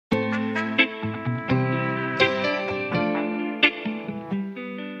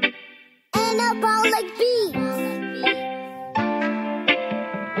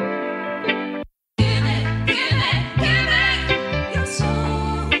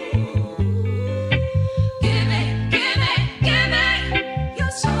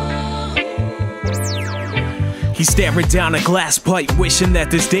He's staring down a glass pipe, wishing that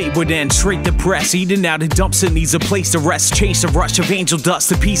this day would end. Straight depressed, eating out of dumps and needs a place to rest. Change the rush of angel dust,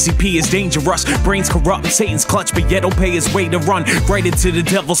 the PCP is dangerous. Brains corrupt in Satan's clutch, but yet don't pay his way to run right into the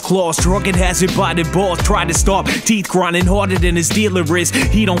devil's claws. Drug and hazard by the balls, try to stop, teeth grinding harder than his dealer is.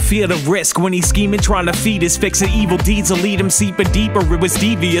 He don't fear the risk when he's scheming, trying to feed his fix. Evil deeds will lead him seeping deeper, it was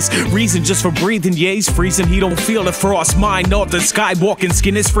devious. Reason just for breathing, yeah, he's freezing. He don't feel the frost, mind not the sky. Walking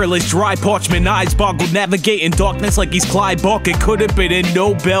skin is frail as dry parchment, eyes boggled, navigating darkness like he's Clive Barker. Could've been a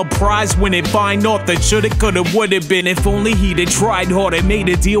Nobel Prize winning fine author. Shoulda, coulda, woulda been. If only he'd have tried harder. Made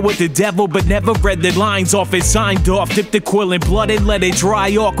a deal with the devil, but never read the lines off it. Signed off, dipped the quill in blood and let it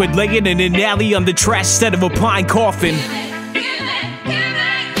dry. Awkward, laying in an alley under trash instead of a pine coffin.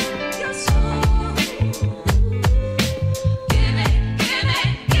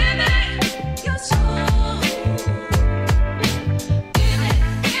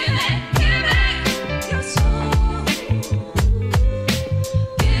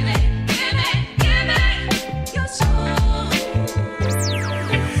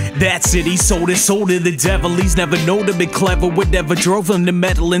 That's it, he sold his soul to the devil. He's never known to be clever. Whatever drove him to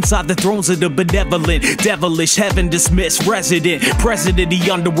meddle inside the thrones of the benevolent. Devilish, heaven dismissed, resident. President of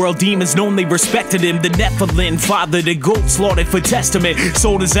the underworld, demons known they respected him. The Nephilim, father the goat slaughtered for testament.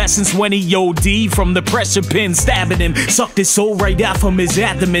 Sold his essence when he OD from the pressure pin, stabbing him. Sucked his soul right out from his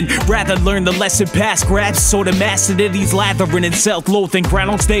abdomen. Rather learn the lesson past grabs, so the master that he's lathering in self-loathing. Crown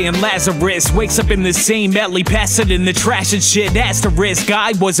on stay in Lazarus. Wakes up in the same alley, pass it in the trash and shit. Asterisk,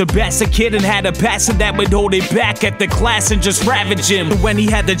 I was a bastard kid and had a passion that would hold it back at the class and just ravage him. But when he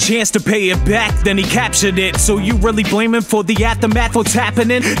had the chance to pay it back, then he captured it. So you really blame him for the aftermath, what's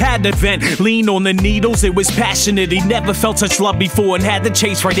happening? Had to vent, lean on the needles, it was passionate. He never felt such love before and had to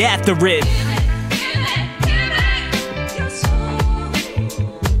chase right after it.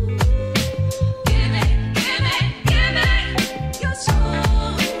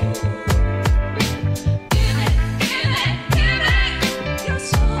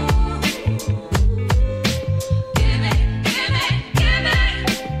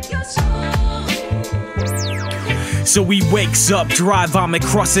 So he wakes up, dry vomit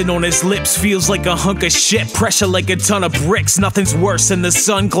crossing on his lips. Feels like a hunk of shit, pressure like a ton of bricks. Nothing's worse than the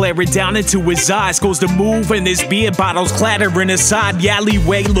sun glaring down into his eyes. Goes to move and his beer bottles clattering aside. The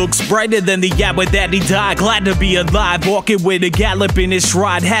alleyway looks brighter than the hour that he died. Glad to be alive, walking with a gallop in his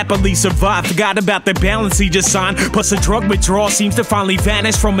stride. Happily survived, forgot about the balance he just signed. Plus the drug withdrawal seems to finally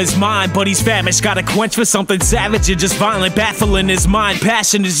vanish from his mind. But he's famished, got a quench for something savage and just violent, baffling his mind.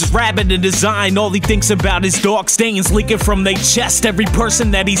 Passion is just rabid in design. All he thinks about is dark stains leaking from their chest. Every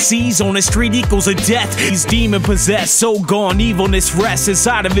person that he sees on the street equals a death. He's demon possessed, so gone, evilness rests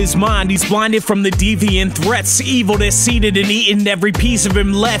inside of his mind. He's blinded from the deviant threats. Evil that's seated and eating every piece of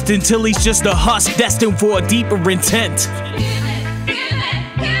him left, until he's just a husk destined for a deeper intent.